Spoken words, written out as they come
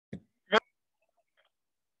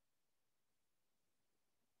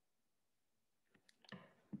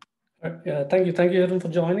Thank you everyone for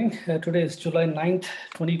joining. Today is July 9th,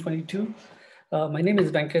 2022. My name is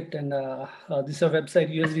Venkat and this is our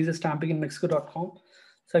website, usvisastampinginmexico.com.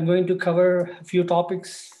 So I'm going to cover a few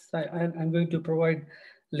topics. I'm going to provide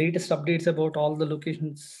latest updates about all the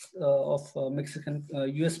locations of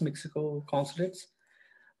US Mexico consulates.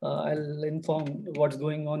 I'll inform what's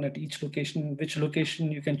going on at each location, which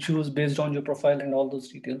location you can choose based on your profile and all those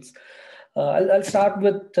details. I'll start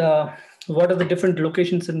with what are the different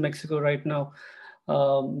locations in Mexico right now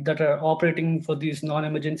that are operating for these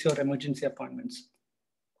non-emergency or emergency appointments.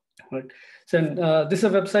 Right. So this is a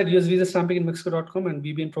website, usvisastampinginmexico.com, and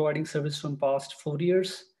we've been providing service from past 4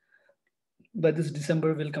 years. By this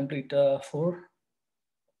December, we'll complete 4.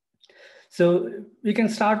 So we can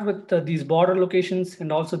start with these border locations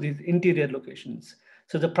and also these interior locations.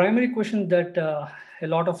 So the primary question that a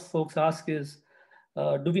lot of folks ask is,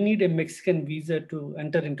 do we need a Mexican visa to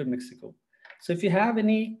enter into Mexico? So if you have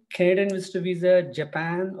any Canadian visitor visa,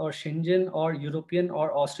 Japan or Schengen or European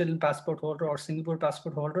or Australian passport holder or Singapore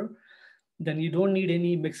passport holder, then you don't need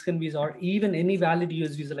any Mexican visa or even any valid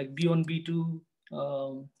US visa like B1, B2,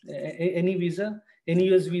 any visa,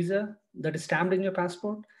 any US visa that is stamped in your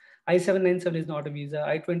passport. I-797 is not a visa,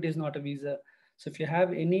 I-20 is not a visa. So if you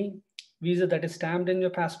have any visa that is stamped in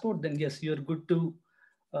your passport, then yes, you're good to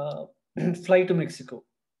fly to Mexico,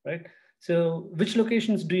 right? So which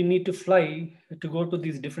locations do you need to fly to go to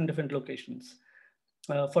these different locations?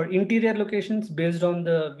 For interior locations, based on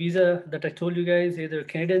the visa that I told you guys, either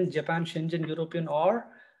Canadian, Japan, Schengen, European, or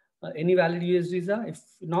any valid US visa. If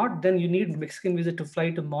not, then you need Mexican visa to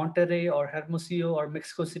fly to Monterrey or Hermosillo or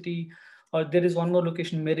Mexico City, or there is one more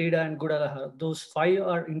location, Merida and Guadalajara. Those 5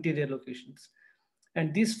 are interior locations.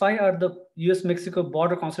 And these 5 are the US-Mexico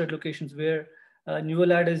border consulate locations where Nuevo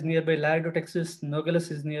Laredo is nearby Laredo, Texas,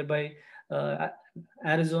 Nogales is nearby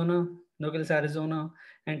Arizona, Nogales, Arizona,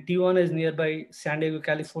 and Tijuana is nearby San Diego,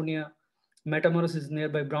 California. Matamoros is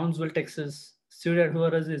nearby Brownsville, Texas. Ciudad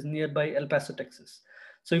Juarez is nearby El Paso, Texas.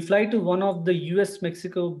 So you fly to one of the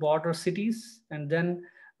US-Mexico border cities, and then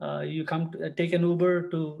you come to, take an Uber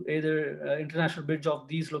to either International Bridge of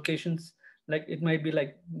these locations. Like it might be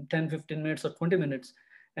like 10, 15 minutes or 20 minutes.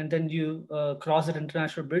 And then you cross at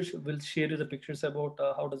International Bridge. We'll share you the pictures about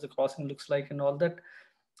how does the crossing looks like and all that.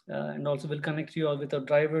 And also we'll connect you all with our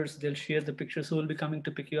drivers. They'll share the pictures who will be coming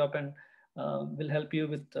to pick you up and will help you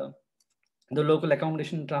with the local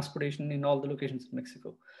accommodation and transportation in all the locations in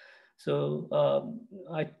Mexico. So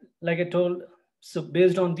like I told, so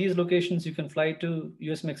based on these locations, you can fly to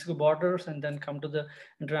US-Mexico borders and then come to the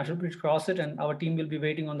International Bridge, cross it, and our team will be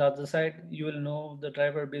waiting on the other side. You will know the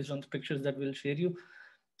driver based on the pictures that we'll share you.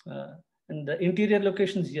 And the interior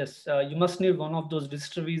locations, yes, you must need one of those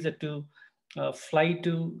visitor visa to fly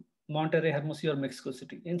to Monterrey, Hermosillo, or Mexico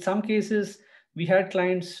City. In some cases, we had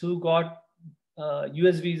clients who got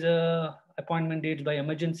US visa appointment dates by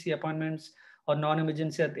emergency appointments or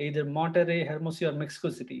non-emergency at either Monterrey, Hermosillo, or Mexico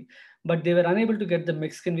City, but they were unable to get the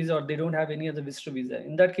Mexican visa or they don't have any other visitor visa.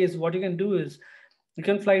 In that case, what you can do is you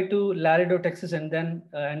can fly to Laredo, Texas, and then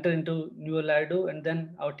enter into Nuevo Laredo, and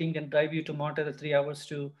then our team can drive you to Monterrey 3 hours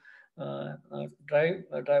to drive,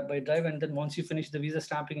 and then once you finish the visa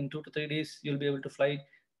stamping in 2 to 3 days, you'll be able to fly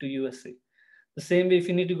to USA. The same way, if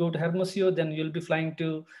you need to go to Hermosillo, then you'll be flying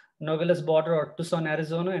to Nogales border or Tucson,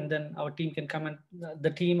 Arizona, and then our team can come and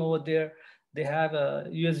the team over there, they have a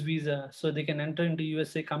US visa, so they can enter into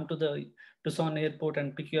USA, come to the Tucson airport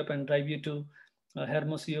and pick you up and drive you to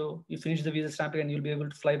Hermosillo. You finish the visa stamping and you'll be able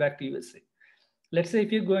to fly back to USA. Let's say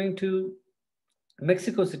if you're going to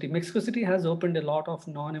Mexico City. Mexico City has opened a lot of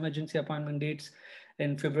non-emergency appointment dates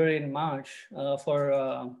in February and March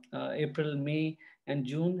for April, May, and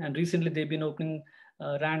June. And recently they've been opening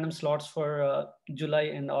random slots for July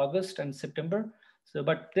and August and September. So,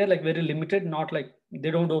 but they're like very limited, not like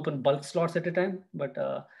they don't open bulk slots at a time, but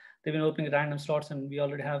they've been opening random slots, and we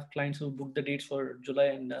already have clients who booked the dates for July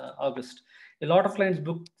and August. A lot of clients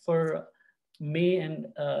booked for May and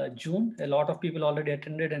June. A lot of people already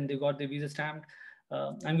attended and they got the visa stamped.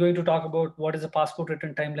 I'm going to talk about what is the passport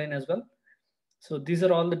return timeline as well. So these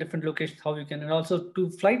are all the different locations, how you can, and also to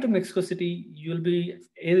fly to Mexico City, you'll be,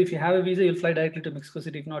 if you have a visa, you'll fly directly to Mexico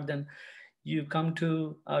City. If not, then you come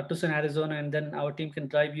to Tucson, Arizona, and then our team can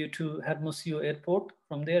drive you to Hermosillo Airport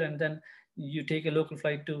from there, and then you take a local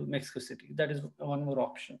flight to Mexico City. That is one more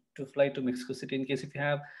option, to fly to Mexico City in case if you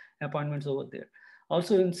have appointments over there.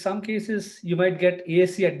 Also, in some cases, you might get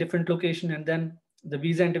ASC at different location, and then the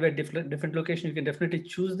visa interview at different location. You can definitely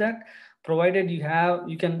choose that, provided you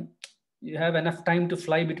have enough time to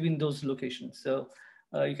fly between those locations. So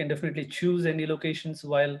you can definitely choose any locations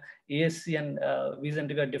while ASC and visa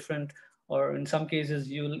interview are different, or in some cases,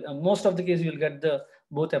 most of the cases you'll get the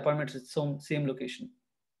both appointments at some same location.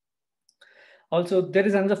 Also, there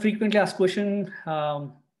is another frequently asked question.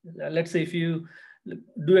 Let's say if you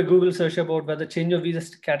do a Google search about whether change of visa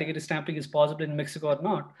category stamping is possible in Mexico or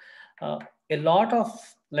not, a lot of,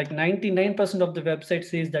 like 99% of the website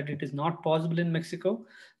says that it is not possible in Mexico.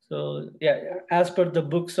 So yeah, as per the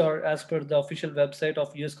books or as per the official website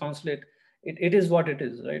of US consulate, it is what it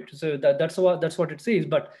is, right? So that's what it says.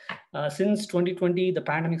 But since 2020, the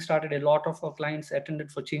pandemic started, a lot of our clients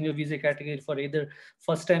attended for change of visa category for either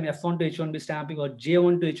first time F1 to H1B stamping or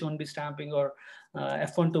J1 to H1B stamping, or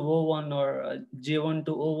F1 to O1, or J1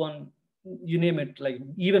 to O1, you name it, like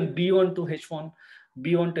even B1 to H1,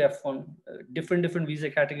 B1 to F1, different visa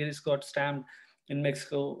categories got stamped in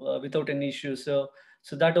Mexico without any issue. So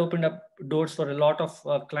that opened up doors for a lot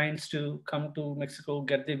of clients to come to Mexico,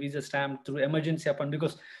 get their visa stamped through emergency appointment,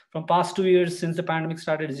 because from past 2 years since the pandemic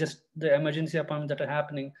started, it's just the emergency appointments that are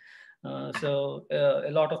happening. So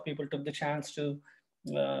a lot of people took the chance to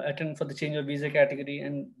attend for the change of visa category,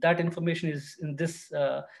 and that information is in this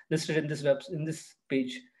listed in this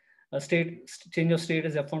page. State change of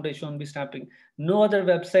status F1 to H1B stamping. No other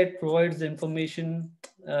website provides the information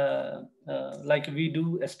like we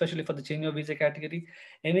do, especially for the change of visa category.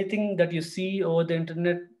 Anything that you see over the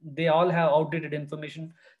internet, they all have outdated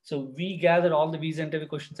information. So we gather all the visa interview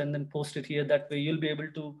questions and then post it here. That way you'll be able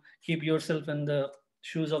to keep yourself in the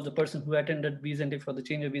shoes of the person who attended visa interview for the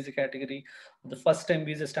change of visa category, the first time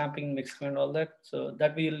visa stamping in Mexico and all that. So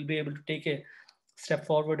that way you'll be able to take a step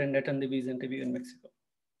forward and attend the visa interview in Mexico.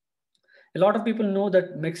 A lot of people know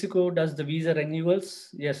that Mexico does the visa renewals.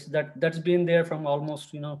 Yes, that's been there from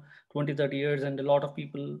almost 20-30 years, and a lot of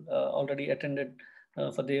people already attended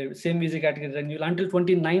for their same visa category renewal until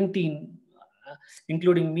 2019,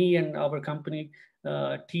 including me and our company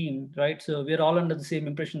team, right? So we're all under the same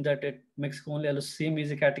impression that Mexico only allows same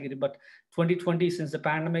visa category, but 2020, since the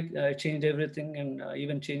pandemic, changed everything, and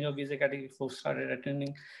even change of visa category, folks started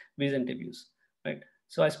attending visa interviews, right?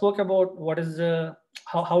 So I spoke about what is the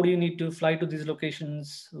how do you need to fly to these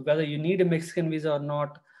locations, whether you need a Mexican visa or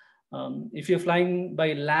not. If you're flying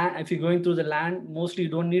by land, if you're going through the land, mostly you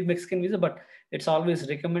don't need Mexican visa, but it's always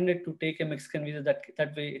recommended to take a Mexican visa.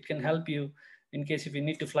 That way it can help you in case if you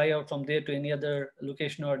need to fly out from there to any other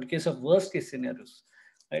location, or in case of worst case scenarios,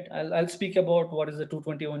 right? I'll speak about what is the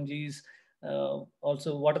 221Gs,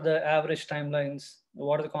 also what are the average timelines,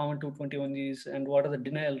 what are the common 221Gs, and what are the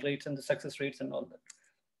denial rates and the success rates and all that.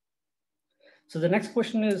 So the next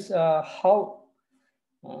question is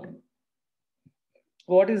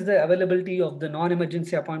what is the availability of the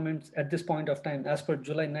non-emergency appointments at this point of time? As per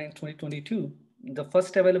July 9, 2022, the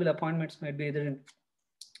first available appointments might be either in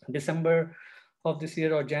December of this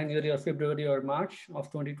year, or January or February or March of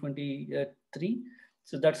 2023.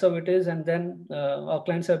 So that's how it is. And then our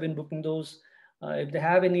clients have been booking those. If they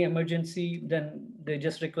have any emergency, then they're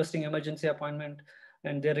just requesting emergency appointment,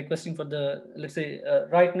 and they're requesting for the, let's say,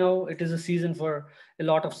 right now it is a season for a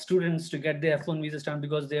lot of students to get their F1 visa stamped,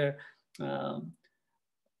 because their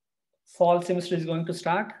fall semester is going to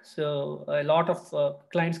start. So a lot of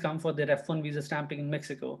clients come for their F1 visa stamping in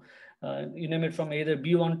Mexico. You name it, from either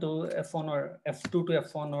B1 to F1 or F2 to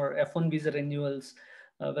F1 or F1 visa renewals,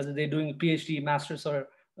 whether they're doing PhD, masters, or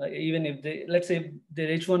even if they, let's say their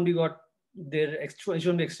H1B got, their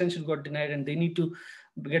H1B extension got denied and they need to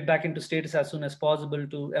get back into status as soon as possible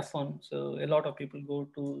to F1. So a lot of people go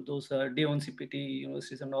to those day-1 CPT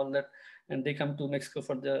universities and all that, and they come to Mexico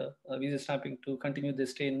for the visa stamping to continue their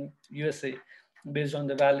stay in USA based on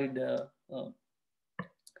the valid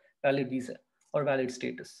visa or valid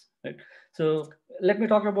status, right? So let me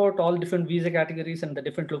talk about all different visa categories and the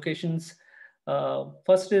different locations.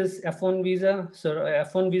 First is F1 visa. So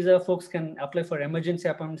F1 visa folks can apply for emergency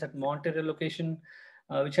appointments at Monterrey location,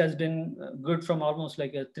 which has been good from almost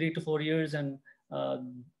like 3 to 4 years, and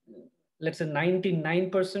let's say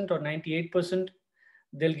 99% or 98%,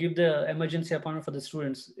 they'll give the emergency appointment for the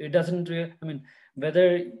students. It doesn't really, I mean,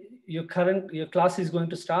 whether your class is going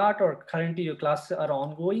to start, or currently your classes are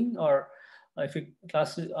ongoing, or if your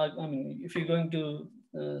classes are, I mean, if you're going to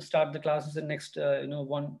start the classes in next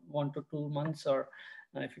 1 to 2 months, or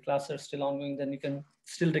if your classes are still ongoing, then you can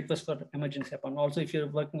still request for emergency appointment. Also, if you're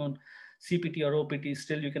working on CPT or OPT,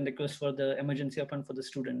 still you can request for the emergency appointment for the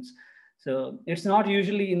students. So it's not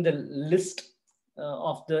usually in the list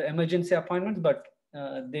of the emergency appointments, but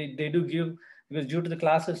they do give, because due to the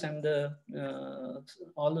classes and the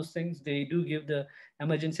all those things, they do give the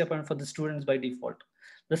emergency appointment for the students by default.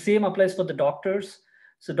 The same applies for the doctors.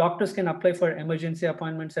 So doctors can apply for emergency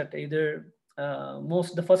appointments at either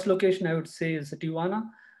the first location I would say is Tijuana,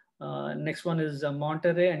 Next one is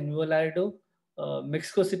Monterrey and Nuevo Laredo.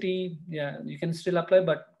 Mexico City, yeah, you can still apply,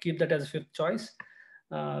 but keep that as a fifth choice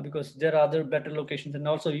because there are other better locations. And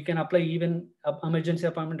also you can apply even emergency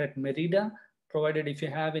appointment at Merida, provided if you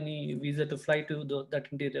have any visa to fly to that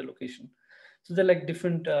interior location. So they're like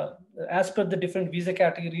different, as per the different visa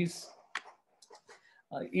categories,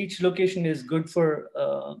 each location is good for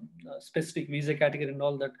a specific visa category and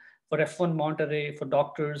all that. For F1 Monterrey, for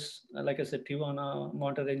doctors, like I said, Tijuana,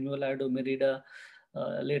 Monterrey, Nuevo Laredo, Merida,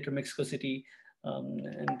 later Mexico City,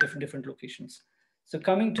 and different locations. So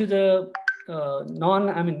coming to the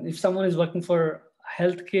I mean, if someone is working for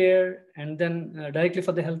healthcare and then directly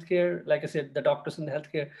for the healthcare, like I said, the doctors in the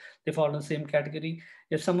healthcare, they fall in the same category.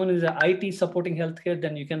 If someone is a IT supporting healthcare,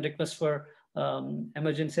 then you can request for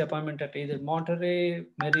emergency appointment at either Monterrey,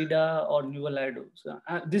 Merida, or Nuevo Laredo. So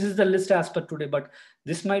this is the list as per today, but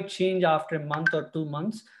this might change after a month or 2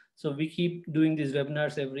 months. So we keep doing these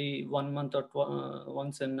webinars every 1 month or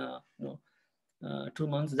once in 2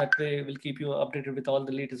 months. That way we'll keep you updated with all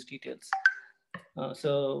the latest details.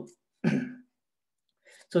 So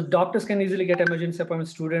doctors can easily get emergency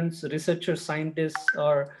appointments, students, researchers, scientists,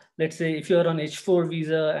 or let's say if you're on H4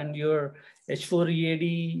 visa and your H4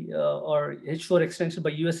 EAD or H4 extension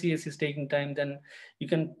by USCIS is taking time, then you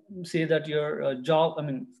can say that your job,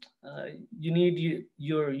 you need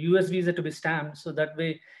your US visa to be stamped. So that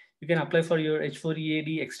way you can apply for your H4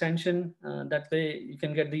 EAD extension. That way you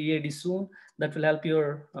can get the EAD soon. That will help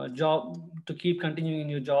your job to keep continuing in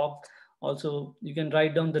your job. Also, you can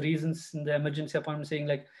write down the reasons in the emergency appointment saying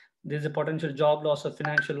like there's a potential job loss or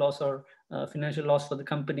financial loss or financial loss for the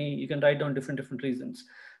company. You can write down different reasons.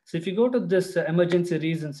 So if you go to this emergency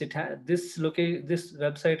reasons, this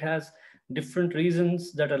website has different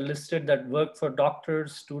reasons that are listed that work for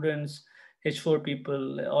doctors, students, H4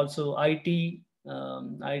 people, also IT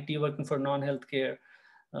working for non-healthcare.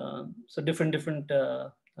 So different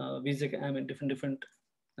visa, different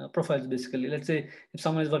profiles basically. Let's say if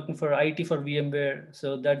someone is working for IT for VMware,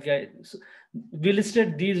 so that guy, so we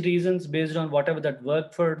listed these reasons based on whatever that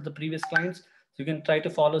worked for the previous clients. So you can try to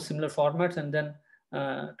follow similar formats and then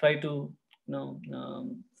try to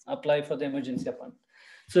apply for the emergency appointment.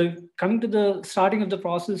 So coming to the starting of the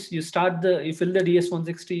process, you fill the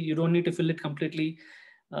DS-160. You don't need to fill it completely.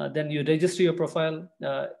 Then you register your profile.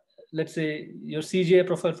 Let's say your CGI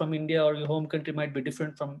profile from India or your home country might be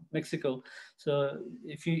different from Mexico. So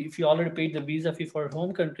if you already paid the visa fee for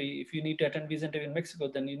home country, if you need to attend visa interview in Mexico,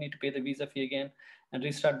 then you need to pay the visa fee again and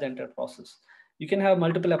restart the entire process. You can have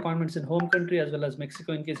multiple appointments in home country as well as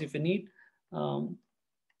Mexico in case if you need.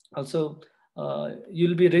 Also,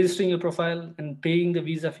 you'll be registering your profile and paying the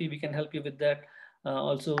visa fee. We can help you with that.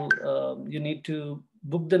 Also, you need to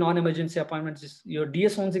book the non-emergency appointments. Your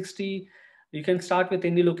DS-160, you can start with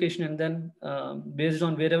any location and then based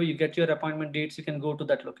on wherever you get your appointment dates, you can go to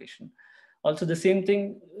that location. Also the same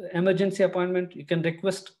thing, emergency appointment, you can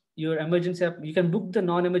request your you can book the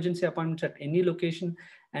non-emergency appointments at any location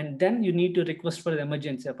and then you need to request for the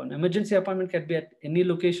emergency appointment. Emergency appointment can be at any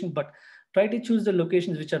location, but try to choose the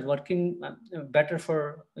locations which are working better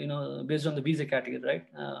for, based on the visa category, right?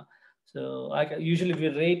 So usually we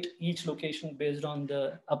rate each location based on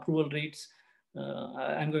the approval rates.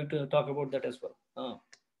 I'm going to talk about that as well.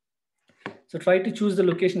 So try to choose the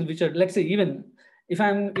locations which are, let's say, even if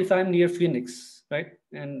I'm near Phoenix, right?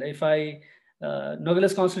 And if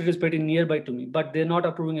Nogales Consulate is pretty nearby to me, but they're not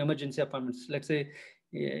approving emergency appointments. Let's say,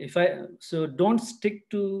 so don't stick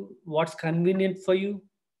to what's convenient for you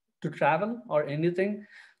to travel or anything.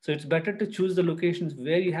 So it's better to choose the locations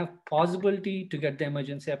where you have possibility to get the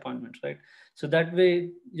emergency appointments, right? So that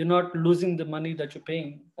way you're not losing the money that you're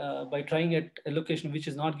paying by trying at a location which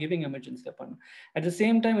is not giving emergency appointment. At the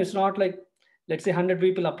same time, it's not like, let's say 100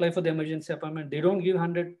 people apply for the emergency appointment. They don't give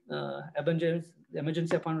 100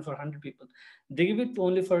 emergency appointment for 100 people. They give it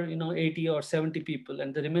only for 80 or 70 people,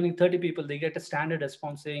 and the remaining 30 people, they get a standard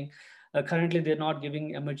response saying, currently they're not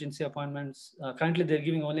giving emergency appointments. Currently they're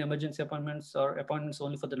giving only emergency appointments or appointments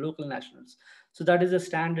only for the local nationals. So that is a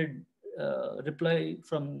standard reply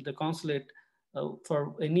from the consulate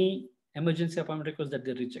for any emergency appointment request that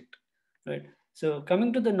they reject, right? So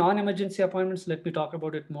coming to the non-emergency appointments, let me talk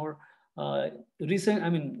about it more.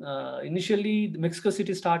 Initially Mexico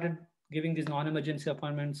City started giving these non-emergency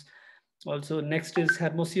appointments. Also next is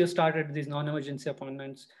Hermosillo started these non-emergency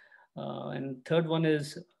appointments. And third one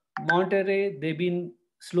is Monterrey. They've been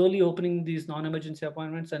slowly opening these non-emergency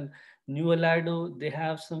appointments, and Nuevo Laredo, they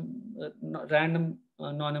have some random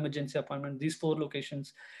non-emergency appointments, these 4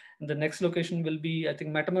 locations. And the next location will be, I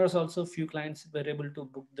think Metamoros also, few clients were able to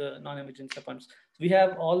book the non-emergency appointments. So we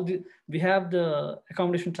have the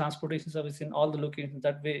accommodation transportation service in all the locations.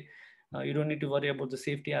 That way, you don't need to worry about the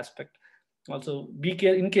safety aspect. Also, be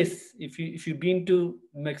careful in case if you've been to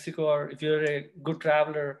Mexico, or if you're a good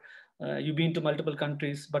traveler, you've been to multiple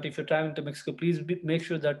countries. But if you're traveling to Mexico, please make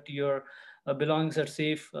sure that your belongings are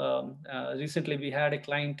safe. Recently, we had a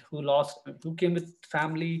client who came with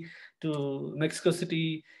family to Mexico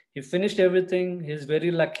City. He finished everything. He's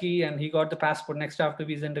very lucky, and he got the passport next after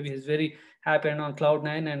visa interview. He's very happy and on cloud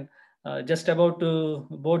nine, and just about to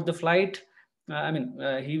board the flight.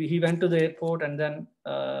 He went to the airport, and then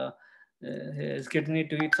his kids need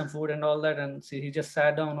to eat some food and all that, and see, he just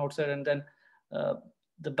sat down outside, and then uh,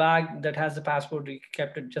 the bag that has the passport, he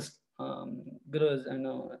kept it just below his,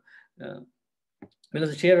 uh, below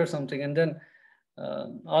the chair or something, and then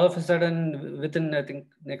all of a sudden, within I think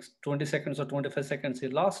next 20 seconds or 25 seconds, he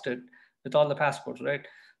lost it with all the passports, right?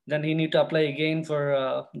 Then he need to apply again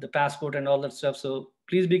for the passport and all that stuff. So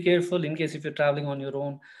please be careful in case if you're traveling on your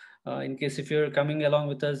own. In case if you're coming along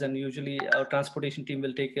with us, and usually our transportation team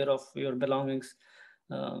will take care of your belongings.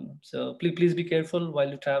 So please be careful while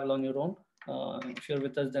you travel on your own. If you're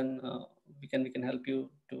with us, then we can help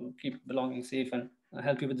you to keep belongings safe, and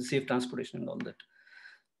help you with the safe transportation and all that.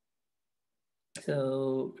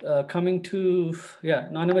 So coming to, yeah,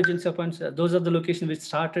 non-emergency appointments, those are the locations which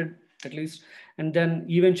started at least, and then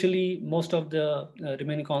eventually most of the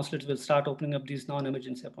remaining consulates will start opening up these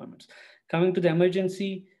non-emergency appointments. Coming to the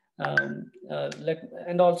emergency, let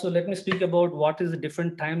me speak about what is the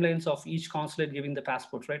different timelines of each consulate giving the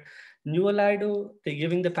passports, right? New Alado, they're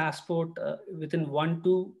giving the passport within 1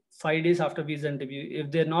 to 5 days after visa interview.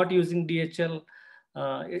 If they're not using DHL,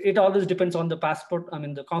 it always depends on the passport. I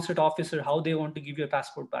mean, the consulate officer, how they want to give you a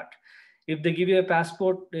passport back. If they give you a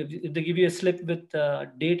passport, if they give you a slip with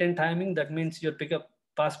date and timing, that means your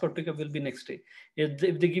passport pickup will be next day.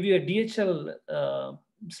 If they give you a DHL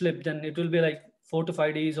slip, then it will be like 4 to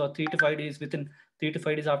 5 days or 3 to 5 days, within 3 to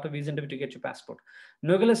 5 days after visa interview to get your passport.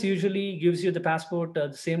 Nogales usually gives you the passport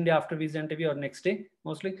the same day after visa interview or next day,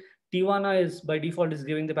 mostly. Tijuana is by default is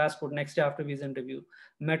giving the passport next day after visa interview.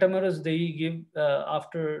 Metamoros, they give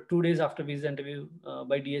after 2 days after visa interview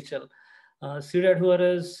by DHL. Ciudad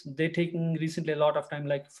Juarez, they're taking recently a lot of time,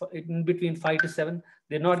 like in between 5 to 7.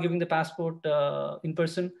 They're not giving the passport in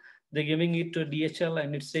person. They're giving it to DHL,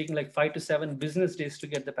 and it's taking like 5 to 7 business days to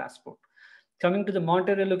get the passport. Coming to the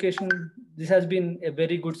Monterrey location, this has been a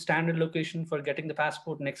very good standard location for getting the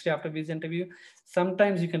passport next day after visa interview.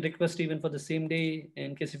 Sometimes you can request even for the same day,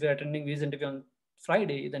 in case if you're attending visa interview on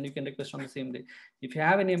Friday, then you can request on the same day. If you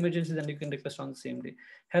have any emergency, then you can request on the same day.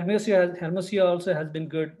 Hermosillo also has been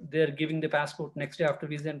good. They're giving the passport next day after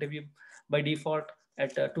visa interview by default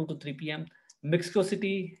at 2 to 3 p.m. Mexico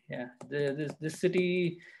City, yeah, this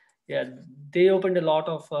city, yeah, they opened a lot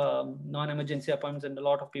of non-emergency appointments, and a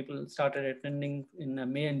lot of people started attending in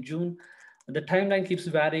May and June. The timeline keeps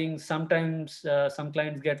varying. Sometimes some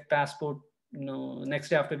clients get passport, next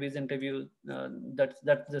day after visa interview. That's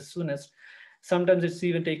the soonest. Sometimes it's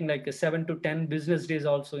even taking like 7 to 10 business days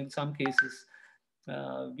also in some cases.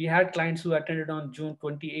 We had clients who attended on June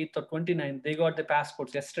 28th or 29th. They got the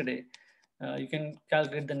passports yesterday. You can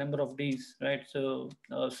calculate the number of days, right? So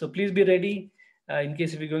please be ready. In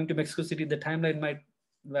case if you're going to Mexico City, the timeline might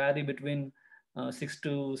vary between 6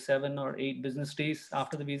 to 7 or 8 business days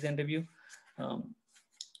after the visa interview.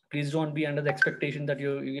 Please don't be under the expectation that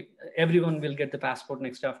everyone will get the passport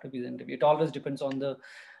next after visa interview. It always depends on the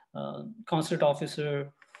consulate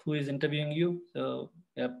officer who is interviewing you. So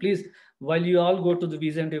yeah, please, while you all go to the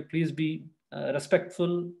visa interview, please be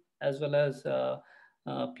respectful, as well as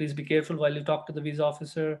please be careful while you talk to the visa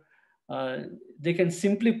officer. They can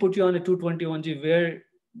simply put you on a 221G where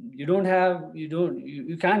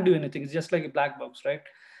you can't do anything. It's just like a black box, right?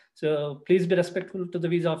 So please be respectful to the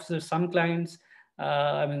visa officer. Some clients,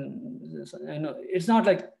 it's not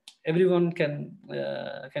like everyone can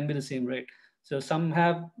be the same, right? So some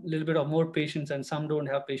have a little bit of more patience, and some don't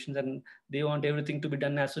have patience, and they want everything to be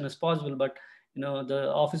done as soon as possible. But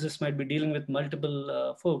the officers might be dealing with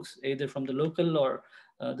multiple folks, either from the local or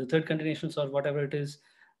the third country nationals or whatever it is.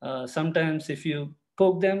 Sometimes if you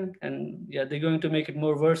poke them, and yeah, they're going to make it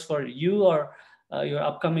more worse for you or your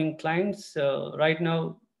upcoming clients. Right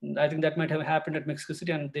now, I think that might have happened at Mexico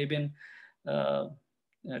City, and they've been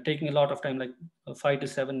taking a lot of time, like 5 to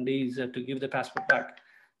 7 days to give the passport back.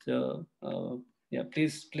 So yeah,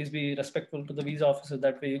 please be respectful to the visa officer.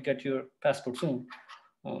 That way you get your passport soon.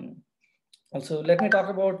 Also, let me talk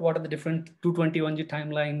about what are the different 221G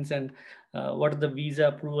timelines and what are the visa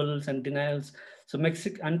approvals and denials. So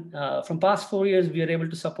Mexico, and from past 4 years, we are able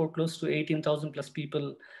to support close to 18,000 plus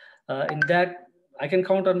people. In that, I can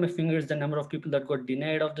count on my fingers the number of people that got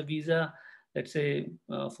denied of the visa, let's say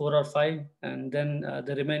 4 or 5, and then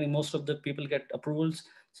the remaining, most of the people get approvals.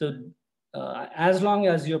 So as long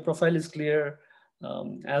as your profile is clear,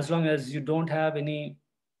 as long as you don't have any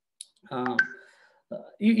uh,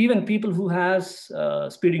 even people who has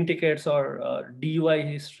speeding tickets or DUI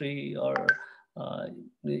history or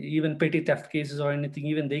even petty theft cases or anything,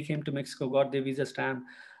 even they came to Mexico, got their visa stamp.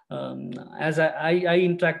 As I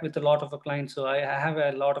interact with a lot of our clients, so I have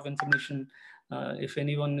a lot of information. If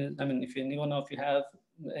anyone, I mean, if anyone of you have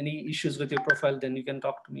any issues with your profile, then you can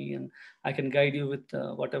talk to me and I can guide you with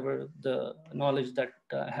whatever the knowledge that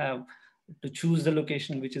I have to choose the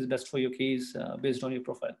location which is best for your case based on your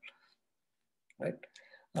profile, right?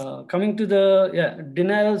 Coming to the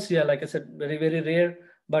denials, like I said, very rare.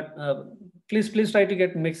 But please try to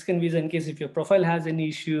get Mexican visa in case if your profile has any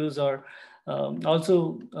issues or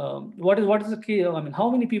also what is the key? I mean, how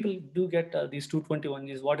many people do get these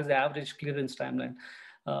 221Gs? What is the average clearance timeline?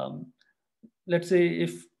 Um, let's say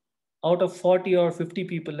if out of 40 or 50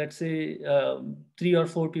 people, let's say 3 or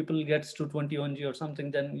 4 people gets 221G or something,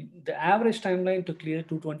 then the average timeline to clear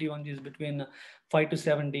 221G is between 5 to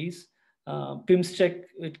 7 days. PIMS check,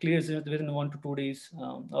 it clears it within 1 to 2 days.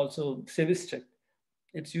 Also, service check,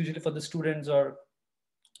 it's usually for the students or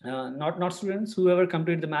not students, whoever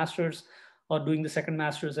completed the masters or doing the second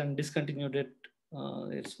masters and discontinued it.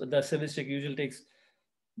 It's the service check usually takes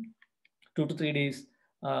 2 to 3 days.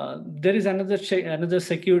 There is another check, another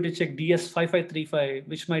security check, DS 5535,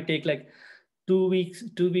 which might take like 2 weeks,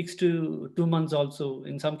 2 weeks to 2 months also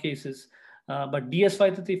in some cases. But DS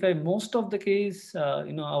 535, most of the case,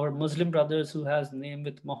 our Muslim brothers who has name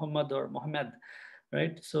with Muhammad or Mohammed,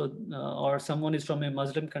 right? So, or someone is from a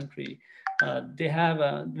Muslim country, they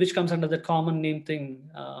have, which comes under the common name thing.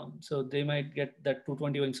 So they might get that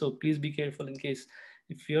 221. So please be careful in case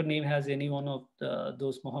if your name has any one of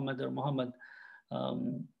those Muhammad or Muhammad.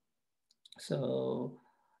 Um, so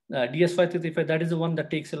DS535, that is the one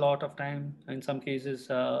that takes a lot of time in some cases.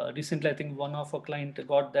 Recently, I think one of our client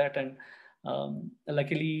got that, and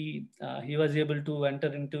luckily he was able to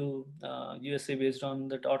enter into USA based on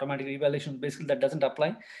that automatic evaluation. Basically, that doesn't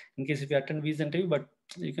apply in case if you attend visa interview, but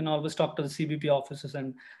you can always talk to the CBP officers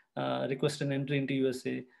and request an entry into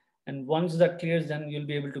USA. And once that clears, then you'll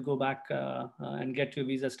be able to go back and get your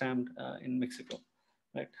visa stamped in Mexico,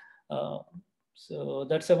 right? Uh, so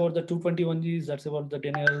that's about the 221Gs, that's about the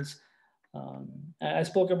denials. I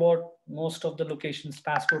spoke about most of the locations,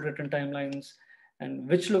 passport return timelines, and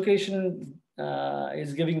which location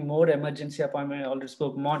is giving more emergency appointment. I already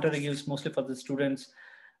spoke. Monterrey gives mostly for the students.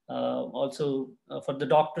 Also for the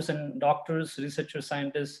doctors, researchers,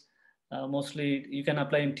 scientists, mostly you can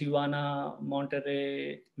apply in Tijuana,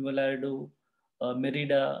 Monterrey, Nuevo Laredo,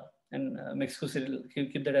 Merida, and Mexico City.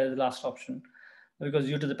 Keep that as the last option because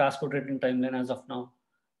due to the passport return timeline as of now.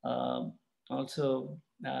 Also,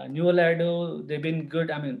 Nuevo Laredo, they've been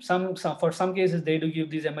good. I mean, some for some cases they do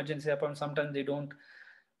give these emergency appointments. Sometimes they don't.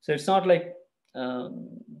 So it's not like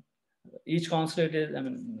each consulate is. I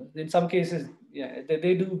mean, in some cases, yeah,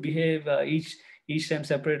 they do behave each time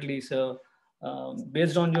separately. So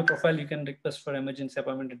based on your profile, you can request for emergency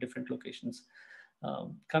appointment at different locations.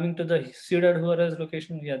 Coming to the Ciudad Juarez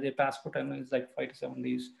location, yeah, their passport timeline is like 5 to 7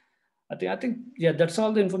 days. I think, yeah, that's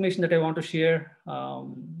all the information that I want to share.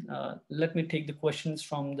 Let me take the questions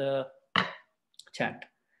from the chat.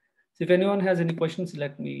 So if anyone has any questions,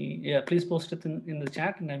 please post it in the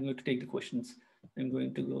chat and I'm going to take the questions. I'm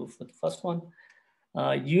going to go for the first one.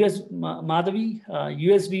 Madhavi,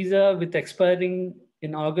 US visa with expiring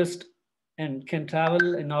in August and can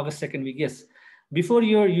travel in August second week. Yes. Before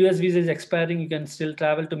your US visa is expiring, you can still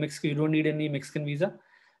travel to Mexico. You don't need any Mexican visa.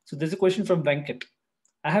 So there's a question from Venkat.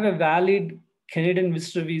 I have a valid Canadian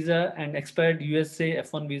visitor visa and expired USA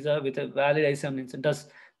F1 visa with a valid I-7. Does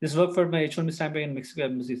this work for my H-1B stamping in Mexico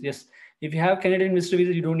embassies? Yes. If you have Canadian visitor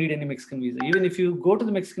visa, you don't need any Mexican visa. Even if you go to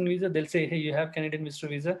the Mexican visa, they'll say, hey, you have Canadian visitor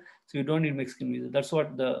visa, so you don't need Mexican visa. That's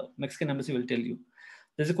what the Mexican embassy will tell you.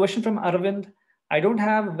 There's a question from Arvind. I don't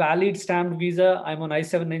have valid stamped visa. I'm on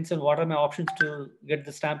I-797. What are my options to get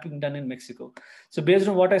the stamping done in Mexico? So based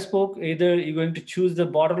on what I spoke, either you're going to choose the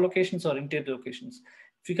border locations or interior locations.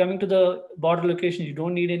 If you're coming to the border location, you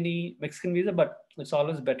don't need any Mexican visa, but it's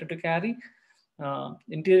always better to carry.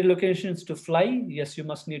 Interior locations to fly, yes, you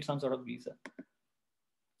must need some sort of visa.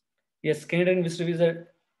 Yes, Canadian visitor visa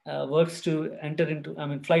works to enter into,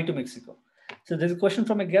 fly to Mexico. So there's a question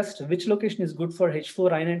from a guest: which location is good for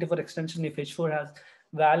H4 I-94 extension if H4 has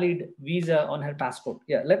valid visa on her passport?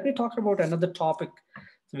 Yeah, let me talk about another topic,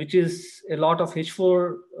 which is a lot of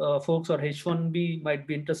H4 folks or H1B might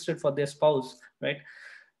be interested for their spouse, right?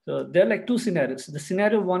 So there are like two scenarios. The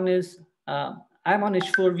scenario one is I'm on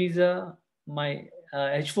H4 visa, my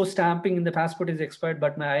H4 stamping in the passport is expired,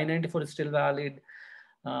 but my I-94 is still valid.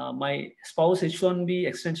 My spouse H1B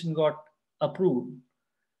extension got approved.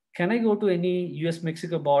 Can I go to any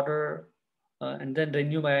US-Mexico border and then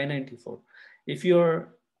renew my I-94? If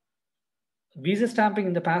your visa stamping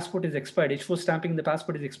in the passport is expired, H4 stamping in the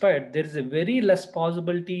passport is expired, there is a very less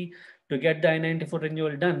possibility to get the I-94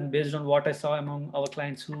 renewal done based on what I saw among our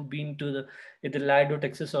clients who've been to the either Laredo,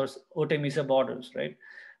 Texas or Otay Mesa borders, right?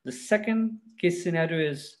 The second case scenario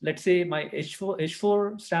is, let's say my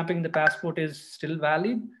H4 stamping in the passport is still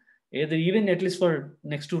valid, either even at least for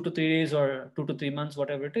next 2 to 3 days or 2 to 3 months,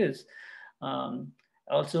 whatever it is.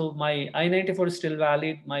 Also, my I-94 is still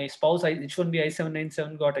valid. My spouse H1B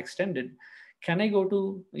I-797 got extended. Can I go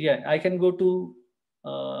to, yeah, I can go to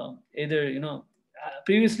either,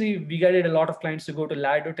 previously we guided a lot of clients to go to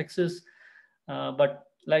Laredo, Texas, but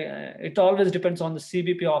like it always depends on the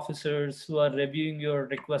CBP officers who are reviewing your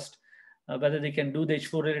request, whether they can do the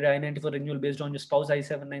H4 related I-94 renewal based on your spouse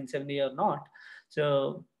I-797 or not.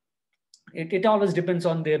 So it always depends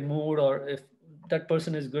on their mood, or if that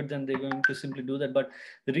person is good, then they're going to simply do that. But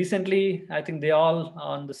recently, I think they all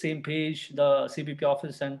on the same page, the CBP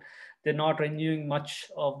office, and they're not renewing much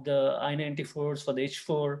of the I-94s for the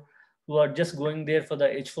H4, who are just going there for the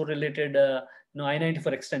H4 related,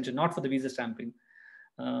 I-94 extension, not for the visa stamping,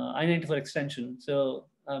 I-94 extension. So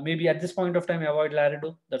maybe at this point of time, avoid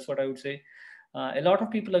Laredo. That's what I would say. A lot of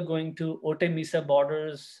people are going to Otay Mesa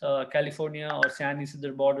borders, California or San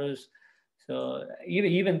Isidro borders. So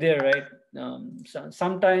even there, right?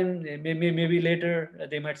 Sometime maybe later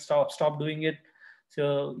they might stop doing it.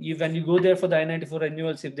 So when you go there for the I-94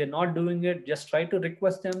 renewals, if they're not doing it, just try to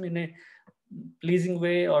request them in a pleasing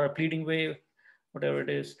way or a pleading way, whatever it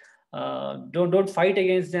is. Don't fight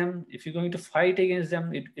against them. If you're going to fight against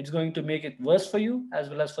them, it's going to make it worse for you as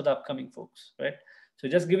well as for the upcoming folks, right? So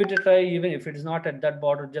just give it a try. Even if it is not at that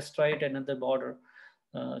border, just try it at another border.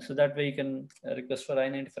 So that way you can request for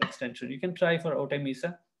I-94 extension. You can try for Otay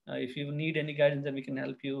Mesa. If you need any guidance, then we can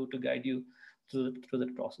help you to guide you through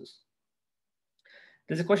that process.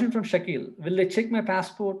 There's a question from Shakil. Will they check my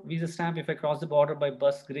passport visa stamp if I cross the border by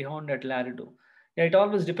bus Greyhound at Laredo? Yeah, it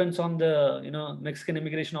always depends on the Mexican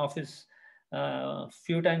immigration office.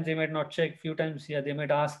 Few times they might not check. Few times, yeah, they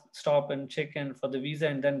might ask, stop and check and for the visa,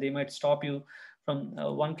 and then they might stop you. From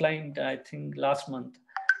one client, I think last month,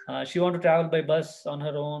 she wanted to travel by bus on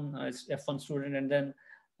her own as F1 student, and then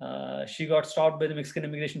she got stopped by the Mexican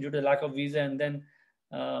immigration due to the lack of visa, and then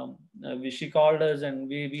she called us, and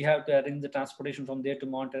we have to arrange the transportation from there to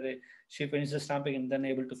Monterrey. She finished the stamping and then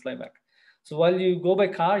able to fly back. So while you go by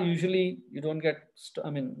car, usually you don't get,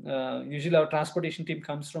 usually our transportation team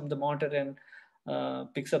comes from the Monterrey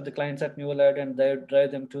and picks up the clients at New Alert, and they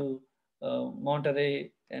drive them to Monterrey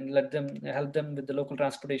and help them with the local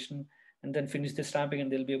transportation, and then finish the stamping,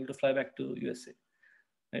 and they'll be able to fly back to USA,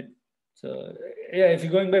 right? So yeah, if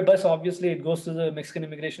you're going by bus, obviously it goes to the Mexican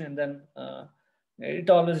immigration, and then it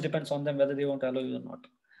always depends on them whether they want to allow you or not.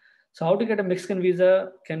 So how to get a Mexican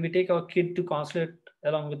visa? Can we take our kid to consulate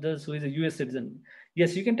along with us who is a US citizen?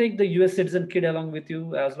 Yes, you can take the US citizen kid along with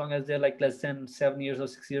you as long as they're like less than 7 years or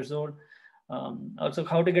 6 years old. Also,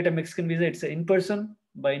 how to get a Mexican visa? It's in person,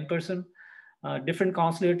 by in person. Different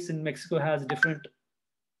consulates in Mexico has different,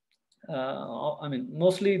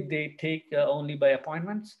 mostly they take only by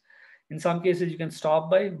appointments. In some cases you can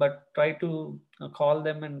stop by, but try to call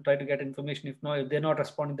them and try to get information. If they're not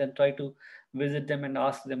responding, then try to visit them and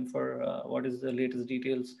ask them for what is the latest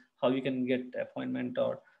details, how you can get appointment,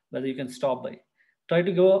 or whether you can stop by. Try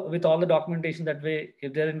to go with all the documentation. That way,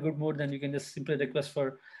 if they're in good mood, then you can just simply request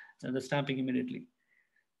for the stamping immediately.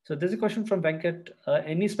 So there's a question from Venkat.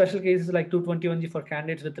 Any special cases like 221G for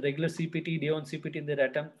candidates with regular CPT, day one CPT in their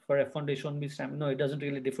attempt for F1 day H1B stamp? No, it doesn't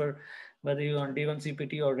really differ whether you're on day one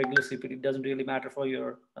CPT or regular CPT. It doesn't really matter for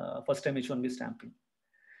your first time H1B stamping.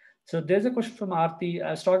 So there's a question from Aarti.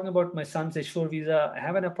 I was talking about my son's H4 visa. I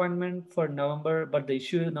have an appointment for November, but the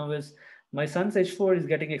issue now is my son's H4 is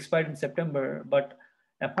getting expired in September, but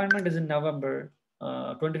appointment is in November,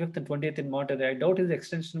 25th and 20th in Monterrey. I doubt his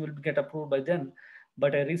extension will get approved by then,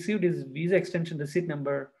 but I received his visa extension receipt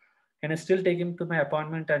number. Can I still take him to my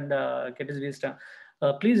appointment and get his visa?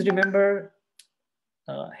 Please remember,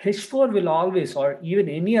 H4 will always, or even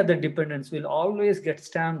any other dependents will always get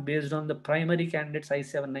stamped based on the primary candidate's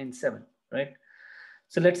I-797, right?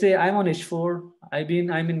 So let's say I'm on H4.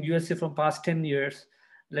 I'm in USA from past 10 years.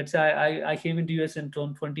 Let's say I came into US in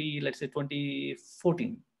 20, let's say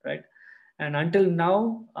 2014, right? And until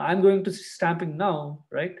now, I'm going to stamping now,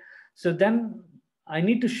 right? So then I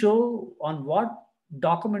need to show on what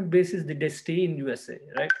document basis did they stay in USA,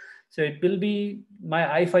 right? So it will be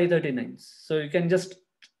my I-539s. So you can just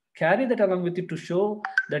carry that along with you to show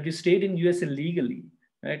that you stayed in USA legally,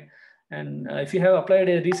 right? And if you have applied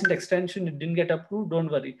a recent extension, it didn't get approved,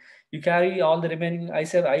 don't worry. You carry all the remaining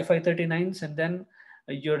I-539s and then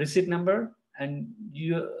your receipt number, and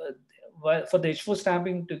you for the H4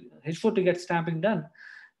 stamping to H4 to get stamping done,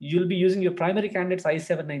 you'll be using your primary candidate's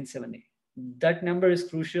I-797A. That number is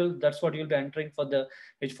crucial. That's what you'll be entering for the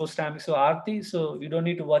H4 stamping. So Aarti, so you don't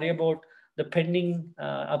need to worry about the pending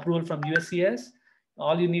approval from USCIS.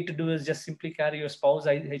 All you need to do is just simply carry your spouse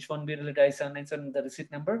H1B related I-797, the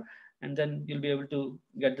receipt number, and then you'll be able to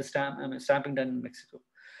get the stamping done in Mexico.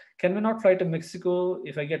 Can we not fly to Mexico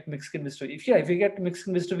if I get Mexican visitor? If you get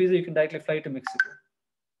Mexican visitor visa, you can directly fly to Mexico.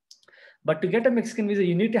 But to get a Mexican visa,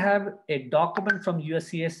 you need to have a document from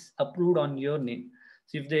USCIS approved on your name.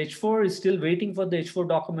 So if the H4 is still waiting for the H4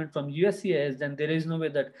 document from USCIS, then there is no way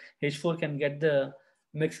that H4 can get the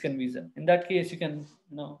Mexican visa. In that case, you can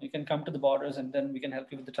come to the borders, and then we can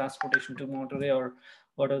help you with the transportation to Monterrey or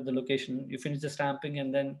whatever the location. You finish the stamping,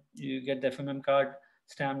 and then you get the FMM card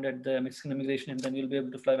stamped at the Mexican immigration, and then you'll be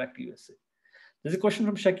able to fly back to USA. There's a question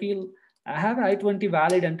from Shakil. I have I-20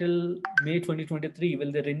 valid until May 2023.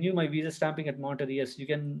 Will they renew my visa stamping at Monterrey? Yes, you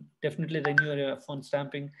can definitely renew your F1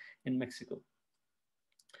 stamping in Mexico.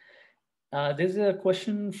 There's a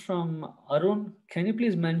question from Arun. Can you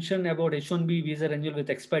please mention about H1B visa renewal with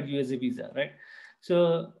expired USA visa, right?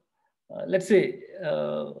 So let's say,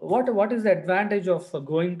 what is the advantage of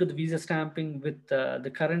going to the visa stamping with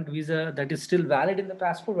the current visa that is still valid in the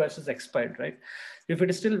passport versus expired, right? If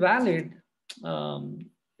it is still valid,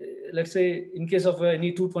 let's say in case of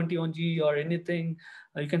any 221G or anything,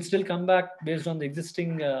 you can still come back based on the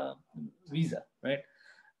existing visa, right?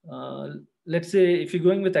 Let's say if you're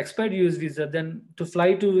going with expired US visa, then to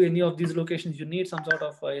fly to any of these locations, you need some sort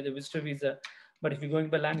of either visitor visa. But if you're going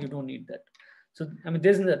by land, you don't need that. So, I mean,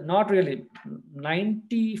 there's not really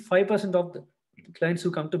 95% of the clients who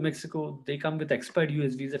come to Mexico, they come with expired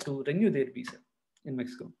US visa to renew their visa in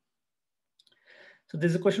Mexico. So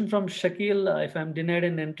there's a question from Shakil. If I'm denied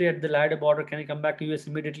an entry at the ladder border, can I come back to US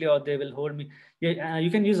immediately, or they will hold me? Yeah, you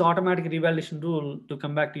can use automatic revalidation rule to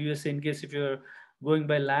come back to US in case if you're going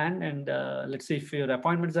by land, and let's say if your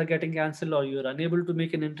appointments are getting canceled or you're unable to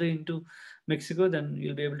make an entry into Mexico, then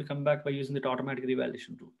you'll be able to come back by using that automatic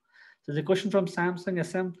revalidation rule. So the question from Samsung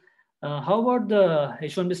SM. How about the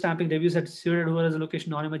H1B stamping reviews at Juarez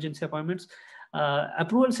location non-emergency appointments?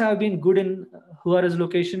 Approvals have been good in Juarez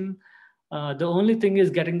location. The only thing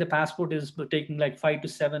is getting the passport is taking like 5 to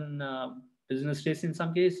 7 business days in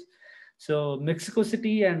some case. So Mexico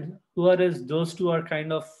City and Juarez, those two are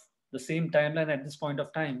kind of the same timeline at this point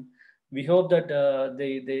of time. We hope that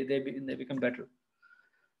they become better.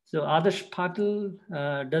 So Adarsh Patil,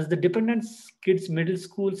 does the dependents kids middle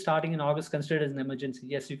school starting in August considered as an emergency?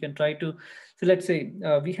 Yes, you can try to. So let's say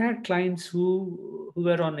we had clients who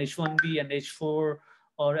were on H1B and H4 or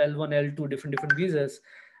L1, L2, different visas.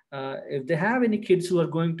 If they have any kids who are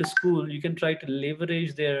going to school, you can try to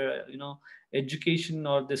leverage their education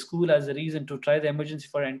or the school as a reason to try the emergency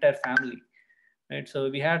for entire family, right? So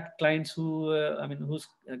we had clients who, whose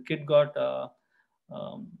kid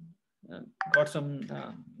um, got some.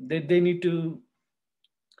 They need to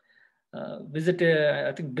visit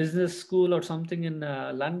I think business school or something in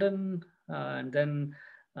London, and then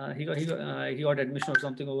he got admission or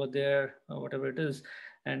something over there, or whatever it is,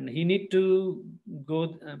 and he need to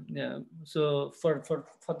go. Yeah. So for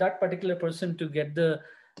that particular person to get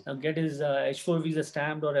his H4 visa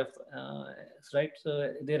stamped or right,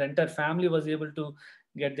 so their entire family was able to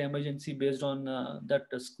get the emergency based on that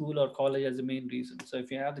school or college as the main reason. So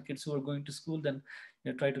if you have the kids who are going to school, then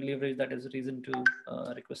try to leverage that as a reason to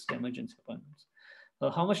request the emergency appointments.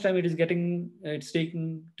 How much time it's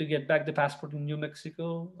taking to get back the passport in New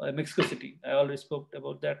Mexico, Mexico City? I already spoke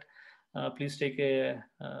about that. Please take a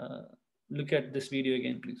look at this video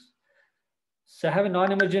again, please. So I have a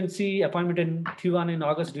non-emergency appointment in Tijuana in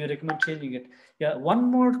August. Do you recommend changing it? Yeah, one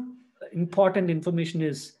more important information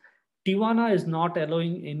is Tijuana is not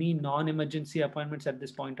allowing any non-emergency appointments at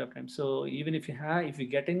this point of time. So even if you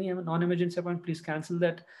get any non-emergency appointment, please cancel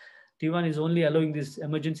that. Tijuana is only allowing these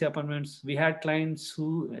emergency appointments. We had clients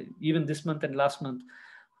who, even this month and last month,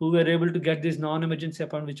 who were able to get this non-emergency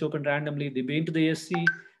appointment which opened randomly. They went to the ASC,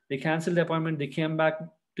 they canceled the appointment, they came back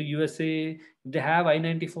to to USA, if they have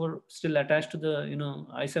I-94 still attached to the,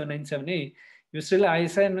 I-797A, you still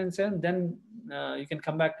I-797, then you can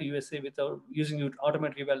come back to USA without using your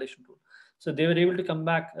automatic revalidation tool. So they were able to come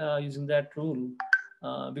back using that rule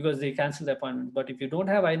because they canceled the appointment. But if you don't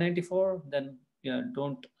have I-94, then yeah,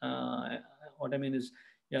 don't. What I mean is,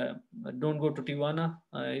 yeah, don't go to Tijuana.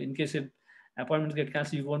 In case if appointments get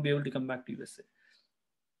canceled, you won't be able to come back to USA.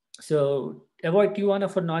 So avoid Tijuana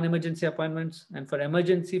for non-emergency appointments, and for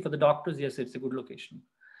emergency for the doctors, yes, it's a good location.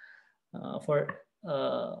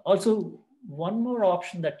 Also, one more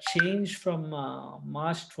option that changed from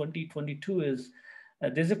March 2022 is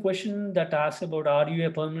there's a question that asks about, are you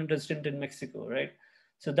a permanent resident in Mexico, right?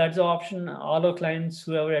 So that's the option all our clients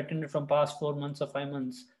who have attended from past 4 months or 5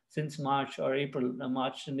 months since March or April,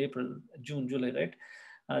 March and April, June, July, right?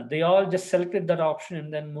 They all just selected that option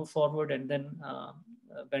and then move forward, and then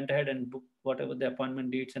went ahead and booked whatever the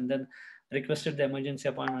appointment dates, and then requested the emergency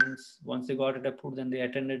appointments. Once they got it approved, then they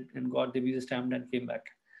attended and got the visa stamped and came back.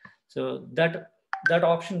 So that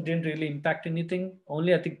option didn't really impact anything.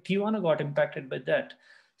 Only I think Tijuana got impacted by that,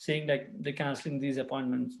 saying like they're canceling these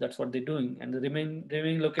appointments. That's what they're doing, and the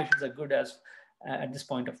remaining locations are good as at this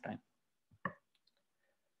point of time.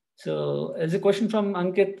 So as a question from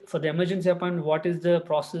Ankit, for the emergency appointment, what is the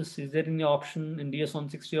process? Is there any option in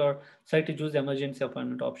DS-160 or site to choose the emergency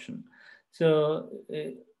appointment option? So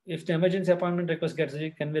if the emergency appointment request gets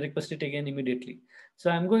rejected, can we request it again immediately?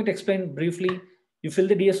 So I'm going to explain briefly. You fill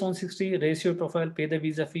the DS-160, raise your profile, pay the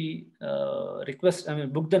visa fee,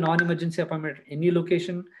 book the non-emergency appointment at any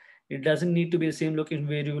location. It doesn't need to be the same location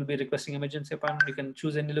where you will be requesting emergency appointment. You can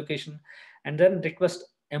choose any location and then request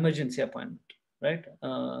emergency appointment, right?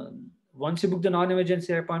 Once you book the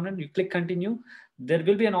non-emergency appointment, you click continue. There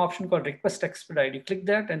will be an option called request expedite. You click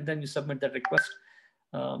that and then you submit that request.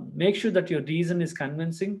 Make sure that your reason is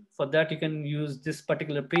convincing. For that, you can use this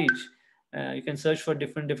particular page. You can search for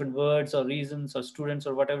different words or reasons or students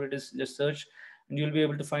or whatever it is, just search and you'll be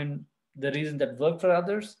able to find the reason that work for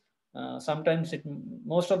others. Sometimes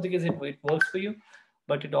most of the cases it works for you,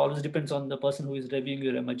 but it always depends on the person who is reviewing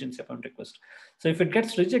your emergency appointment request. So if it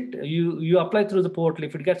gets rejected, you apply through the portal.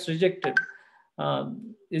 If it gets rejected,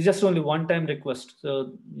 it's just only one-time request,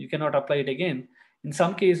 so you cannot apply it again. In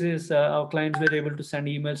some cases, our clients were able to send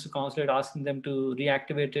emails to consulate asking them to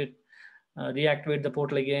reactivate it, reactivate the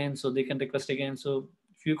portal again so they can request again. So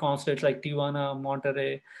few consulates like Tijuana,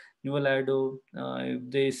 Monterrey, Nuevo Laredo, if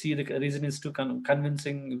they see the reason is too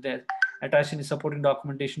convincing, if they attach any supporting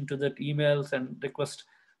documentation to that emails and request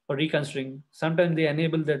for reconsidering, sometimes they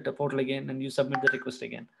enable that portal again and you submit the request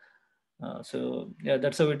again. So yeah,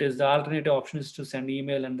 that's how it is. The alternative option is to send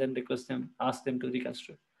email and then request them, ask them to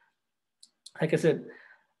reconsider. Like I said,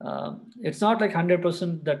 it's not like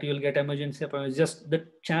 100% that you'll get emergency appointment. It's just the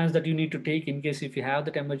chance that you need to take in case if you have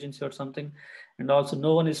that emergency or something. And also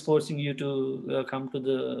no one is forcing you to come to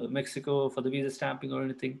the Mexico for the visa stamping or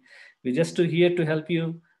anything. We're just here to help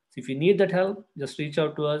you. So if you need that help, just reach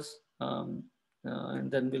out to us. And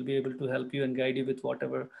then we'll be able to help you and guide you with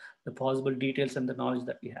whatever the possible details and the knowledge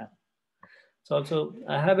that we have. So also,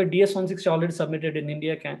 I have a DS-160 already submitted in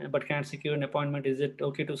India, but can't secure an appointment. Is it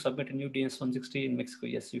okay to submit a new DS-160 in Mexico?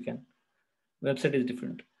 Yes, you can. Website is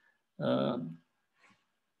different.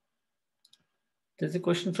 There's a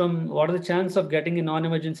question from, what are the chances of getting a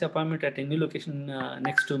non-emergency appointment at any location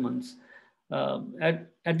next 2 months?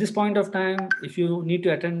 At this point of time, if you need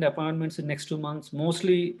to attend appointments in next 2 months,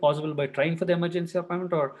 mostly possible by trying for the emergency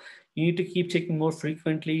appointment, or you need to keep checking more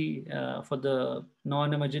frequently for the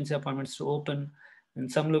non-emergency appointments to open. In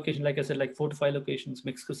some locations, like I said, like 4 to 5 locations,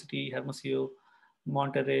 Mexico City, Hermosillo,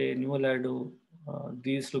 Monterrey, Nuevo Laredo,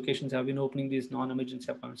 these locations have been opening these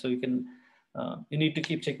non-emergency appointments. So you need to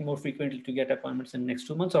keep checking more frequently to get appointments in the next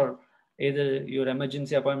 2 months, or either your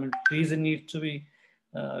emergency appointment reason needs to be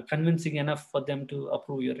convincing enough for them to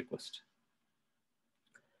approve your request.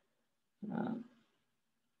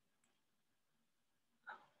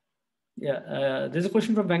 There's a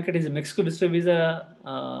question from Venkat. Is a Mexico visitor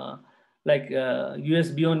visa like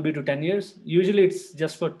US B1B to 10 years? Usually it's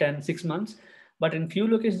just for 6 months, but in few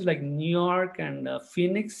locations like New York and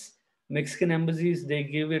Phoenix, Mexican embassies, they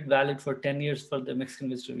give it valid for 10 years for the Mexican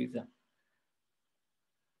visitor visa.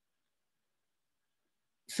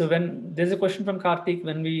 So when there's a question from Karthik,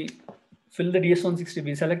 when we fill the DS-160,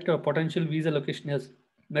 we select a potential visa location as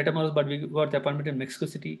Metamoros, but we got the appointment in Mexico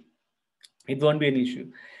City, it won't be an issue.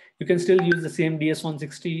 You can still use the same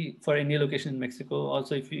DS-160 for any location in Mexico.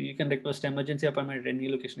 Also, if you can request emergency appointment at any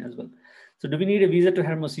location as well. So do we need a visa to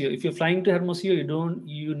Hermosillo? If you're flying to Hermosillo,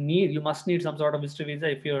 you must need some sort of visitor visa.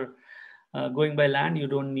 If you're going by land, you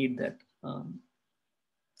don't need that.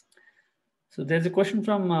 So there's a question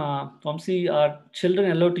from Vamsi. Are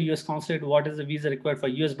children allowed to US consulate? What is the visa required for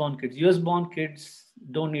US born kids? US born kids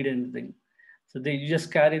don't need anything. So you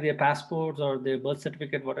just carry their passports or their birth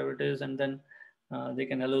certificate, whatever it is, and then they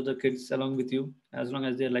can allow the kids along with you as long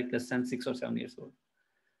as they're like less than 6 or 7 years old.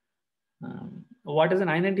 What is an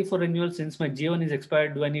I-94 renewal? Since my J1 is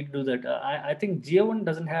expired, do I need to do that? I think J1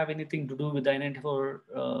 doesn't have anything to do with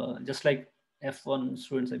I-94, just like F1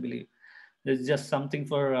 students, I believe. There's just something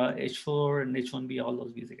for H4 and H1B, all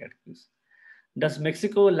those visa categories. Does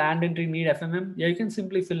Mexico land entry need FMM? Yeah, you can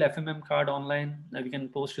simply fill FMM card online. We can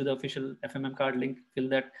post you the official FMM card link, fill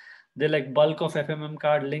that. They're like bulk of FMM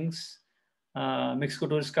card links, Mexico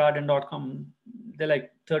tourist card and .com. They're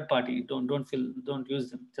like third party. Don't use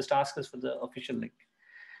them. Just ask us for the official link.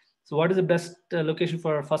 So what is the best location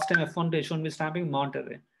for first time F1 to H1B stamping?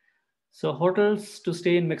 Monterrey. So hotels to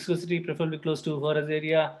stay in Mexico City, preferably close to Juarez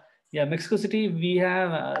area. Yeah, Mexico City, we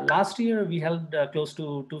have, last year we held close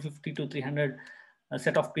to 250 to 300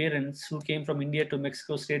 set of parents who came from India to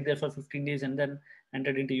Mexico, stayed there for 15 days and then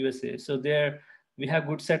entered into USA. So there we have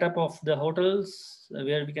good setup of the hotels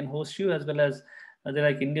where we can host you, as well as they're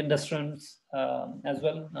like Indian restaurants as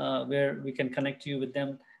well, where we can connect you with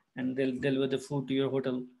them and they'll deliver the food to your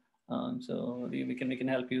hotel. So we can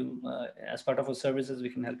help you as part of our services.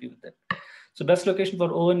 We can help you with that. So best location for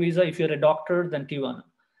O1 visa, if you're a doctor, then Tijuana.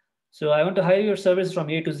 So I want to hire your service from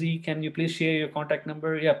A to Z. Can you please share your contact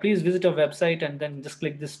number? Yeah, please visit our website and then just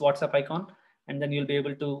click this WhatsApp icon, and then you'll be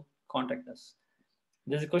able to contact us.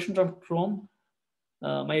 There's a question from Chrome.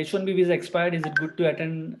 My H1B visa expired. Is it good to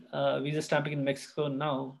attend visa stamping in Mexico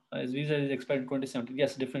now? His visa is expired in 2017.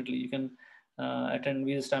 Yes, definitely. You can attend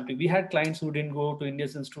visa stamping. We had clients who didn't go to India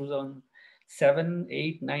since 2007,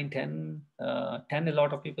 8, 9, 10, 10 a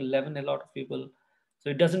lot of people, 11 a lot of people. So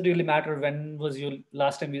it doesn't really matter when was your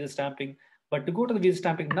last time visa stamping. But to go to the visa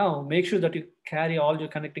stamping now, make sure that you carry all your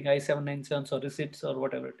connecting I-797s or receipts or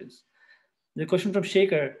whatever it is. The question from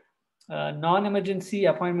Shaker. Non-emergency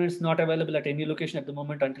appointments not available at any location at the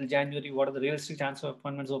moment until January. What are the realistic chances of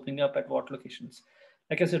appointments opening up at what locations?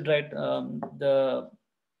 Like I said, right, the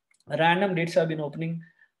random dates have been opening,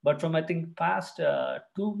 but from I think past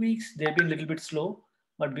 2 weeks, they've been a little bit slow.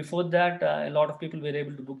 But before that, a lot of people were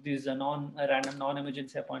able to book these random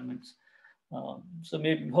non-emergency appointments. So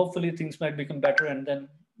maybe hopefully things might become better, and then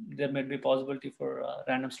there might be a possibility for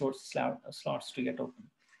random slots to get open.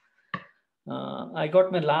 I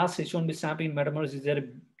got my last H1B stamping in Metaverse. Is there a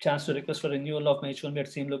chance to request for renewal of my H1B at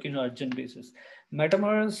same location on urgent basis?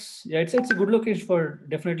 Metaverse, yeah, it's a good location for,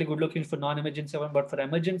 definitely good location for non-emergency one, but for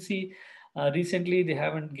emergency, recently they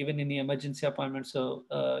haven't given any emergency appointments, so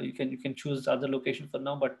you can choose other location for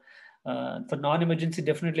now. But for non-emergency,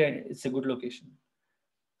 definitely it's a good location.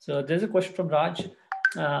 So there's a question from Raj.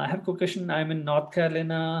 I have a question. I'm in North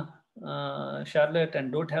Carolina, Charlotte,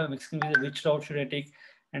 and don't have a Mexican visa. Which route should I take?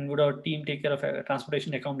 And would our team take care of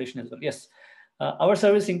transportation accommodation as well? Yes. Our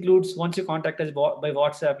service includes, once you contact us by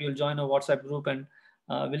WhatsApp, you'll join our WhatsApp group, and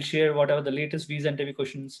we'll share whatever the latest visa interview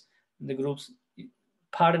questions in the groups.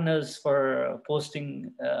 Pardon us for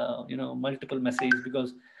posting, multiple messages,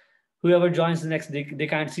 because whoever joins the next, they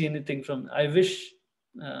can't see anything from. I wish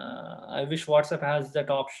WhatsApp has that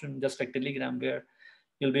option, just like Telegram, where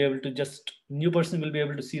you'll be able to new person will be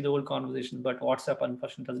able to see the whole conversation, but WhatsApp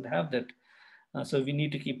unfortunately doesn't have that. So we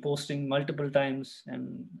need to keep posting multiple times,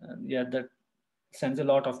 and yeah, that sends a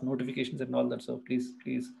lot of notifications and all that. So please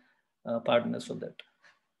pardon us for that.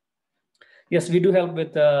 Yes, we do help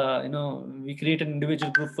with, we create an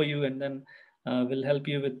individual group for you, and then we'll help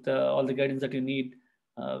you with all the guidance that you need.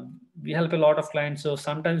 We help a lot of clients, so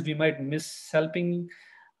sometimes we might miss helping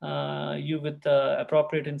you with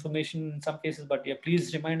appropriate information in some cases, but yeah,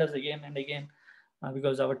 please remind us again and again,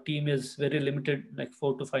 because our team is very limited, like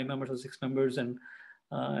 4 to 5 members or 6 members. And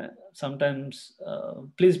sometimes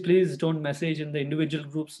please don't message in the individual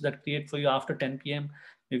groups that create for you after 10 p.m.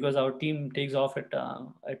 because our team takes off at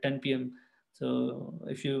 10 p.m. So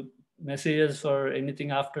if you message us for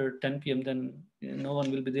anything after 10 p.m., then no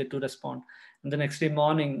one will be there to respond. And the next day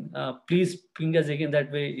morning, please ping us again.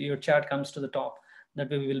 That way your chat comes to the top.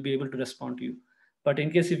 That way we will be able to respond to you. But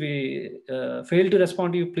in case if we fail to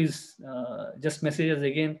respond to you, please just message us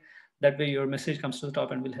again. That way your message comes to the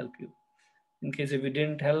top and we'll help you. In case if we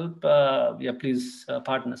didn't help, yeah, please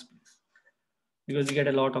pardon us, please. Because you get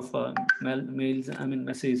a lot of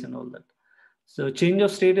messages and all that. So change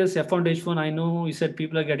of status, F1 to H1, I know you said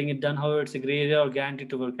people are getting it done. However, it's a gray area or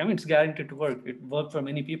guaranteed to work. I mean, it's guaranteed to work. It worked for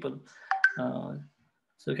many people.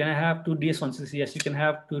 So can I have 2 DS-160? Yes, you can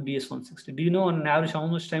have 2 DS-160. Do you know on average how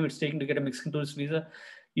much time it's taking to get a Mexican tourist visa?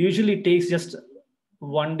 Usually it takes just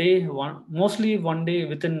one day, mostly one day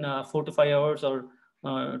within 4 to 5 hours or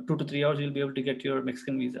 2 to 3 hours, you'll be able to get your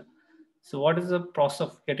Mexican visa. So what is the process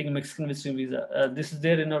of getting a Mexican visiting visa? This is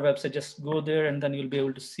there in our website. Just go there and then you'll be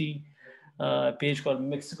able to see a page called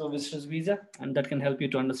Mexico Visitors Visa, and that can help you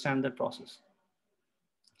to understand that process.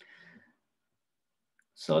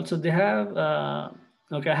 So also they have,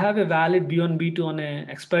 okay, I have a valid B1, B2 on a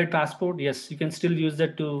expired passport. Yes, you can still use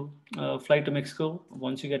that to fly to Mexico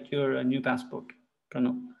once you get your new passport,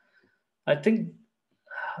 Pranav. I think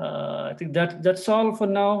that's all for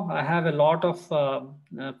now. I have a lot of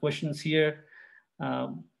questions here.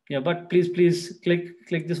 Yeah, but please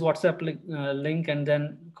click this WhatsApp link and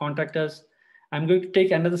then contact us. I'm going to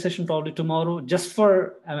take another session probably tomorrow, just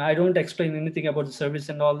for, I don't explain anything about the service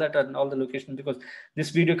and all that and all the locations, because this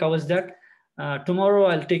video covers that. Tomorrow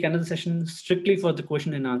I'll take another session strictly for the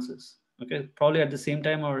question and answers. Okay, probably at the same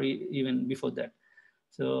time or even before that.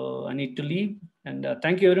 So I need to leave, and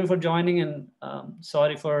thank you everyone for joining, and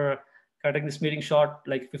sorry for cutting this meeting short,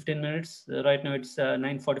 like 15 minutes. Right now it's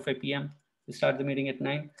 9:45 p.m. We start the meeting at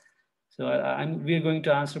 9. So we're going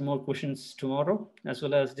to answer more questions tomorrow, as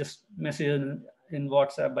well as just message in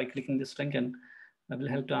WhatsApp by clicking this link, and I will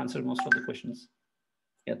help to answer most of the questions.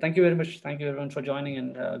 Yeah, thank you very much. Thank you everyone for joining,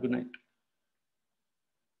 and good night.